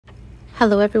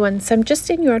Hello everyone, so I'm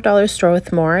just in your dollar store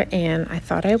with more and I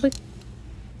thought I would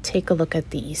take a look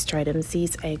at the Easter items.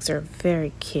 These eggs are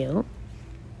very cute.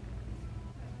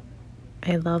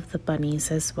 I love the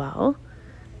bunnies as well.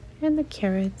 And the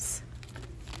carrots.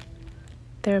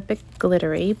 They're a bit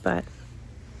glittery, but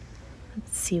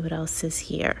let's see what else is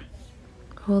here.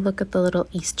 Oh, look at the little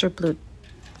Easter blue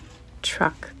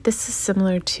truck. This is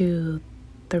similar to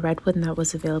the red one that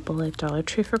was available at Dollar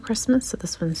Tree for Christmas, so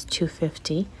this one's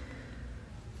 $2.50.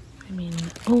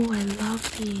 Oh, I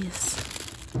love these.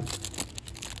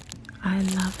 I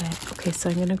love it. Okay, so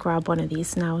I'm going to grab one of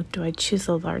these now. Do I choose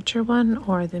the larger one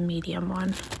or the medium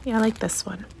one? Yeah, I like this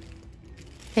one.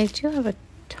 They do have a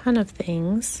ton of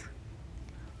things.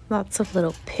 Lots of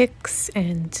little picks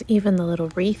and even the little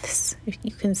wreaths, if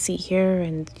you can see here,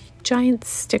 and giant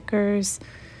stickers.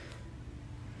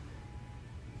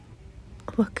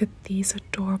 Look at these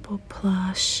adorable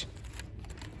plush.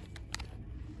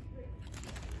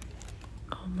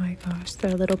 Oh my gosh,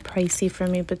 they're a little pricey for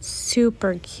me, but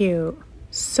super cute.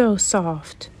 So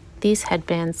soft. These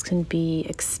headbands can be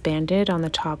expanded on the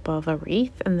top of a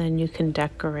wreath, and then you can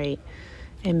decorate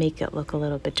and make it look a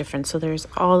little bit different. So there's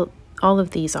all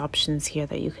of these options here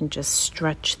that you can just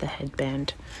stretch the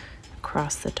headband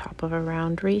across the top of a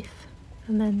round wreath.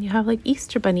 And then you have like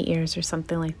Easter bunny ears or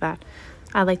something like that.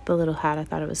 I like the little hat. I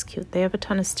thought it was cute. They have a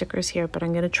ton of stickers here, but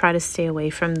I'm going to try to stay away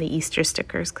from the Easter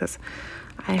stickers because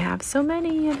I have so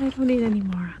many and I don't need any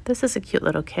more. This is a cute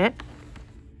little kit.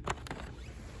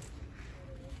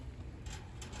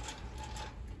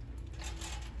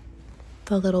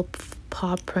 The little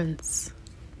paw prints.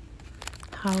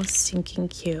 How stinking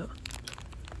cute.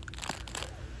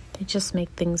 They just make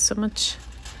things so much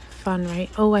fun, right?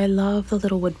 Oh, I love the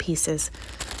little wood pieces.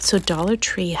 So Dollar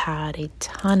Tree had a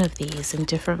ton of these in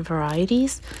different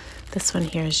varieties. This one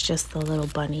here is just the little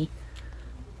bunny.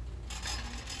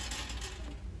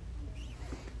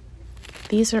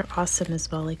 These are awesome as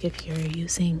well, like if you're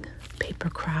using paper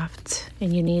craft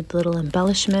and you need little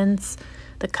embellishments.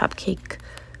 The cupcake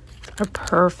are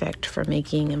perfect for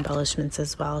making embellishments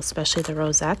as well, especially the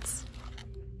rosettes.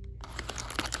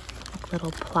 Like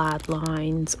little plaid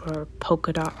lines or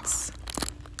polka dots.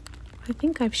 I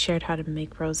think I've shared how to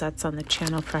make rosettes on the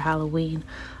channel for Halloween.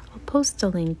 I'll post a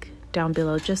link down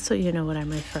below just so you know what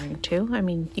I'm referring to. I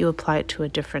mean, you apply it to a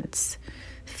different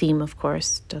theme, of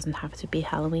course. It doesn't have to be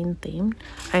Halloween themed.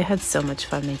 I had so much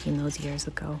fun making those years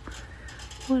ago.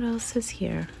 What else is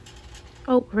here?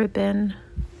 Oh, ribbon.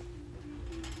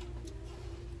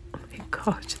 Oh my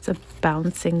gosh, it's a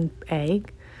bouncing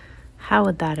egg. How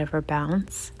would that ever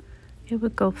bounce? It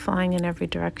would go flying in every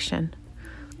direction.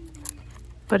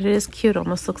 But it is cute,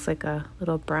 almost looks like a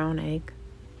little brown egg.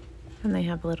 And they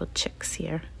have little chicks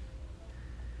here.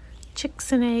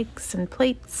 Chicks and eggs and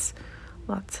plates,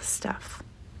 lots of stuff.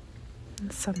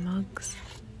 And some mugs.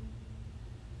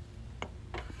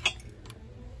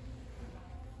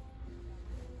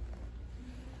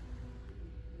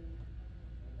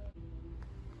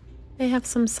 They have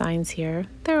some signs here.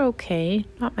 They're okay,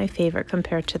 not my favorite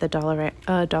compared to the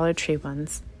Dollar Tree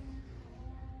ones.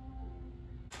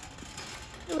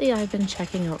 I've been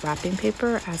checking out wrapping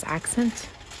paper as accent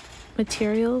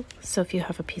material. So if you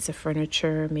have a piece of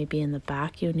furniture, maybe in the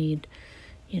back you need,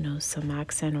 some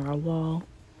accent or a wall.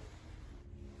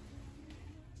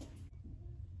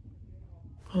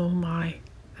 Oh my,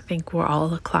 I think we're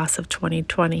all a class of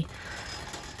 2020.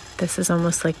 This is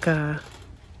almost like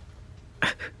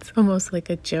it's almost like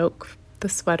a joke, the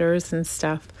sweaters and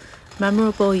stuff.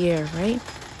 Memorable year, right?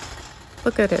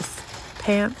 Look at this,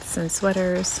 pants and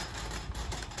sweaters.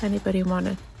 Anybody want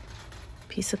a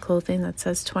piece of clothing that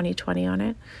says 2020 on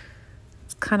it?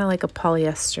 It's kind of like a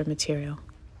polyester material.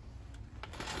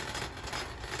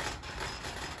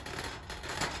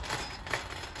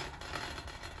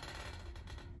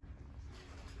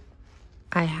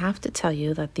 I have to tell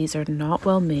you that these are not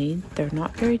well made. They're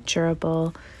not very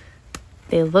durable.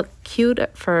 They look cute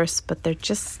at first, but they're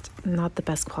just not the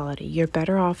best quality. You're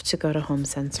better off to go to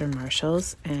HomeSense or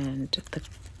Marshalls, and the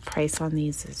price on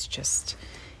these is just...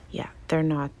 yeah, they're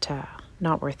not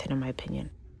worth it in my opinion.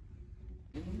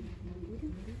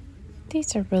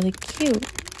 These are really cute.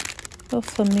 Little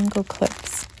flamingo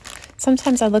clips.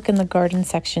 Sometimes I look in the garden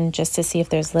section just to see if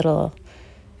there's little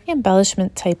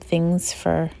embellishment type things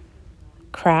for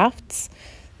crafts.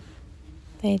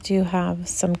 They do have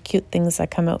some cute things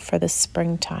that come out for the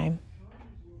springtime.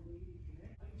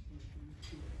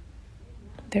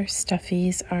 Their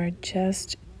stuffies are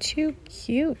just too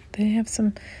cute. They have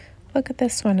some... look at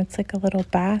this one. It's like a little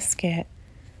basket.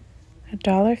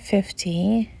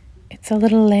 $1.50. It's a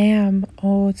little lamb.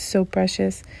 Oh, it's so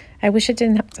precious. I wish it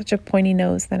didn't have such a pointy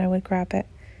nose, then I would grab it.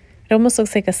 It almost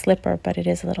looks like a slipper, but it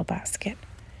is a little basket.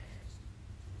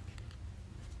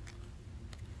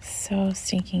 So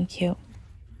stinking cute.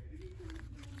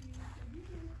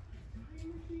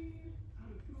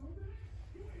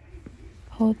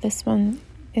 Oh, this one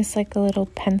is like a little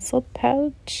pencil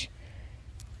pouch.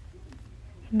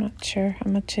 I'm not sure how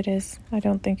much it is. I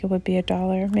don't think it would be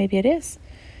 $1. Maybe it is.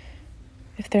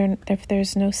 If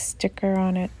there's no sticker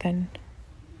on it, then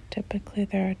typically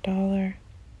they're $1.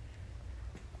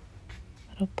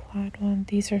 Little plaid one.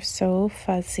 These are so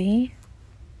fuzzy,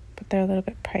 but they're a little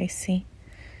bit pricey.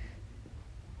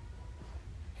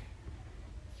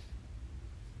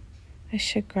 I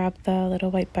should grab the little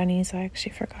white bunnies. I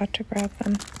actually forgot to grab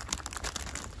them.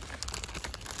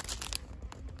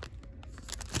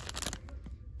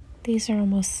 These are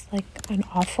almost like an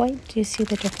off-white. Do you see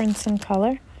the difference in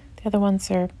color? The other ones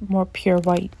are more pure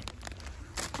white.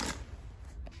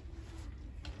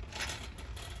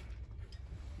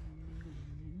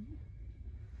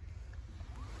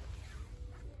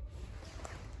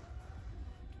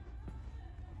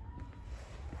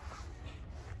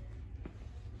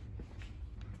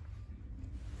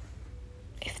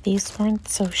 If these weren't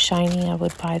so shiny, I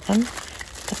would buy them.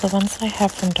 But the ones I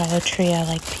have from Dollar Tree, I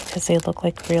like because they look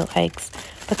like real eggs.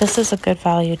 But this is a good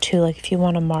value too, like if you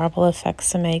want to marble effect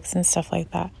some eggs and stuff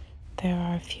like that. There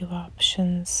are a few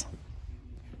options.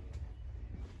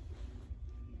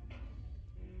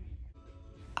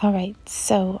 Alright,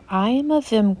 so I am a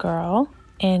Vim girl,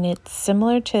 and it's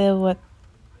similar to what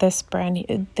this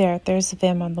brand, there's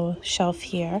Vim on the shelf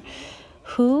here.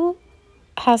 Who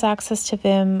has access to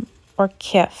Vim or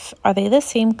Kif? Are they the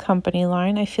same company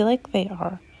line? I feel like they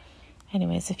are.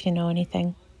 Anyways, if you know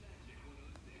anything.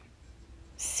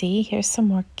 See, here's some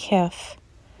more Kif.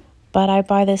 But I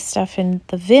buy this stuff in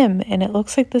the Vim, and it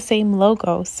looks like the same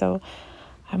logo, so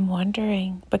I'm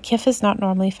wondering. But Kif is not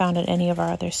normally found at any of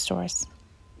our other stores.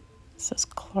 This is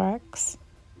Clorox.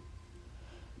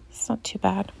 It's not too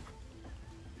bad.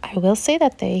 I will say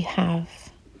that they have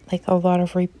like a lot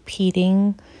of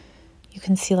repeating. You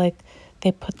can see like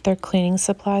they put their cleaning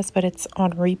supplies, but it's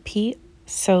on repeat.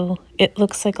 So it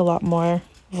looks like a lot more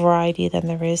variety than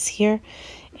there is here.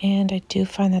 And I do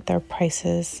find that their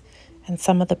prices and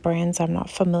some of the brands I'm not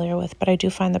familiar with, but I do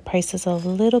find the prices a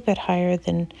little bit higher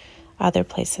than other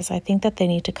places. I think that they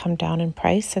need to come down in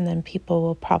price, and then people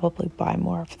will probably buy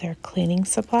more of their cleaning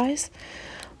supplies.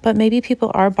 But maybe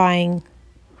people are buying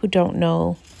who don't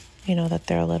know, you know, that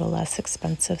they're a little less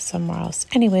expensive somewhere else.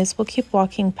 Anyways, we'll keep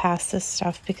walking past this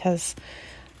stuff because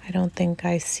I don't think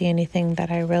I see anything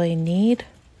that I really need.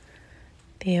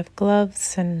 They have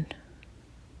gloves and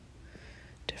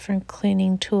different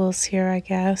cleaning tools here, I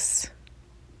guess.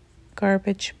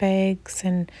 Garbage bags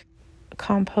and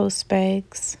compost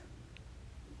bags.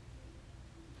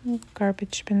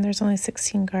 Garbage bin. There's only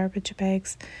 16 garbage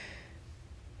bags.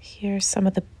 Here's some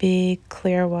of the big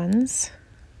clear ones.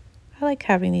 I like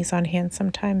having these on hand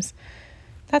sometimes.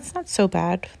 That's not so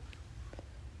bad.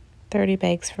 30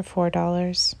 bags for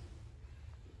 $4.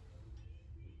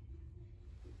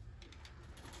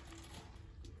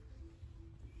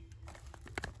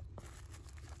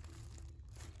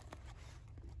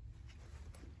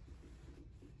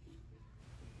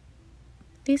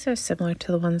 These are similar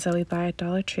to the ones that we buy at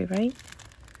Dollar Tree, right?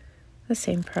 The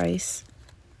same price.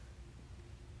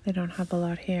 They don't have a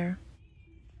lot here.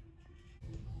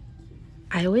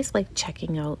 I always like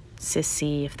checking out to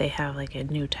see if they have like a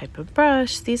new type of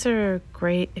brush. These are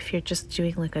great if you're just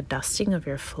doing like a dusting of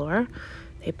your floor.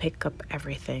 They pick up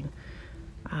everything.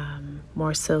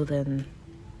 More so than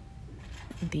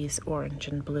these orange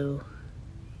and blue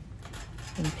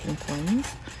and pink ones.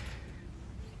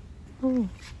 Oh.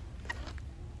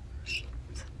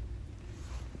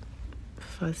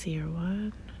 Fuzzier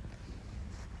one.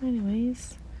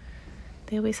 Anyways,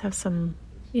 they always have some,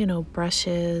 you know,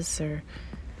 brushes or...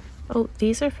 Oh,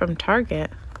 these are from Target.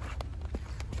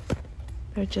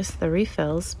 They're just the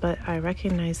refills, but I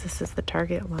recognize this is the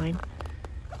Target line.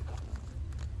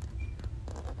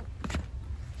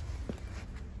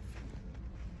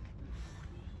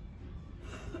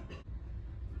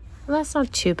 Well, that's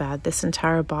not too bad. This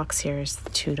entire box here is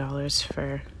 $2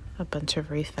 for a bunch of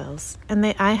refills. And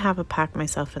I have a pack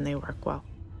myself and they work well.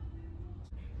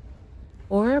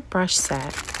 Or a brush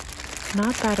set.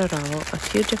 Not bad at all. A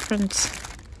few different,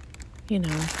 you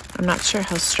know, I'm not sure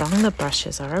how strong the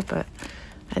brushes are, but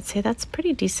I'd say that's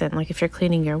pretty decent. Like if you're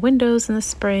cleaning your windows in the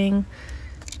spring,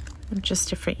 just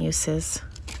different uses.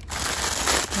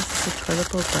 This is a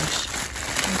toiletable brush.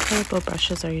 And toiletable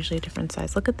brushes are usually a different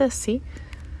size. Look at this, see?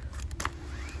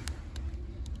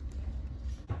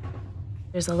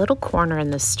 There's a little corner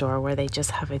in this store where they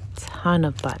just have a ton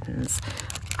of buttons.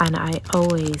 And I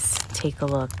always take a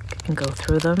look and go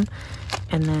through them,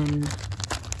 and then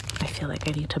I feel like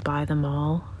I need to buy them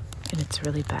all, and it's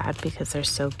really bad because they're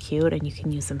so cute and you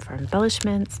can use them for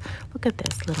embellishments. Look at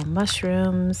this, little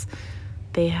mushrooms.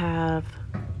 They have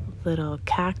little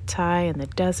cacti in the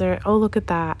desert. Oh, look at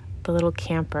that, the little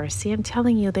camper. See, I'm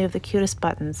telling you, they have the cutest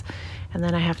buttons, and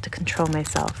then I have to control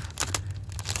myself.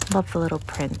 Love the little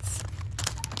prints.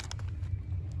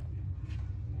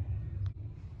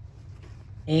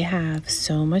 They have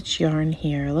so much yarn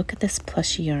here. Look at this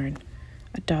plushy yarn,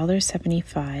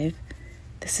 $1.75.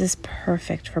 This is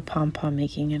perfect for pom-pom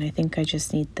making, and I think I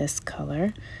just need this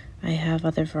color. I have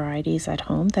other varieties at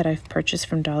home that I've purchased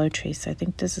from Dollar Tree, so I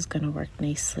think this is going to work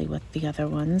nicely with the other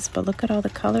ones. But look at all the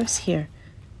colors here.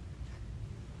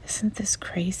 Isn't this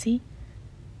crazy?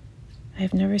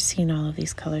 I've never seen all of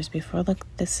these colors before. Look,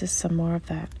 this is some more of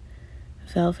that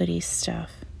velvety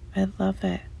stuff. I love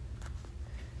it.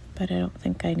 But I don't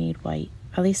think I need white.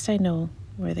 At least I know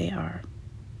where they are.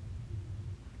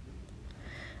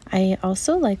 I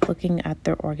also like looking at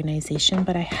their organization,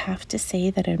 but I have to say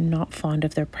that I'm not fond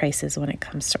of their prices when it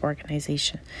comes to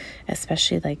organization,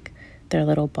 especially like their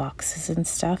little boxes and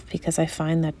stuff, because I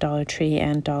find that Dollar Tree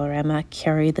and Dollarama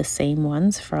carry the same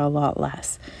ones for a lot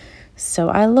less. So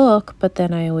I look, but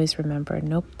then I always remember,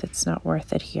 nope, that's not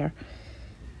worth it here.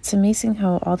 It's amazing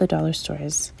how all the dollar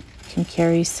stores can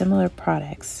carry similar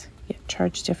products, yet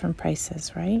charge different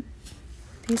prices, right?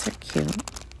 These are cute.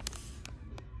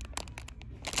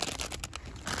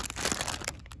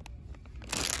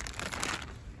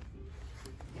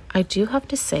 I do have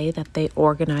to say that they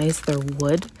organize their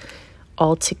wood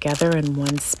all together in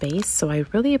one space, so I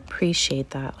really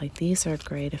appreciate that. Like, these are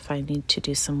great if I need to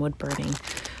do some wood burning.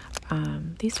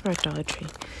 These were at Dollar Tree.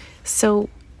 So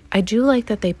I do like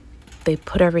that they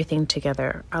put everything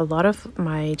together. A lot of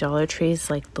my Dollar Trees,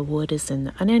 like the wood is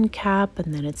in an end cap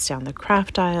and then it's down the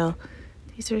craft aisle.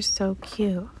 These are so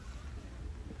cute.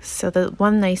 So the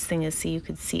one nice thing is, see, you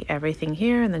could see everything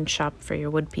here and then shop for your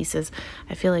wood pieces.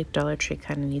 I feel like Dollar Tree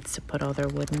kind of needs to put all their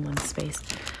wood in one space.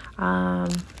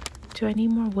 Do I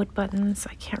need more wood buttons?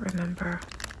 I can't remember.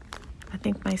 I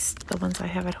think the ones I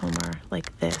have at home are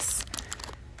like this.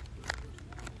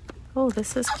 Oh,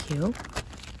 this is cute.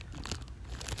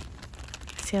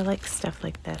 See, I like stuff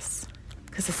like this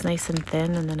because it's nice and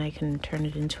thin, and then I can turn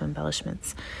it into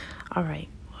embellishments. All right,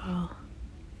 well...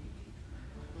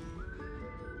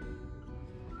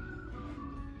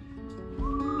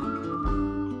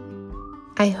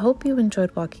 I hope you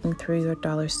enjoyed walking through your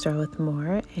dollar store with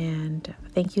more, and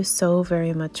thank you so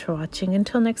very much for watching.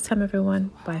 Until next time, everyone,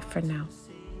 bye for now.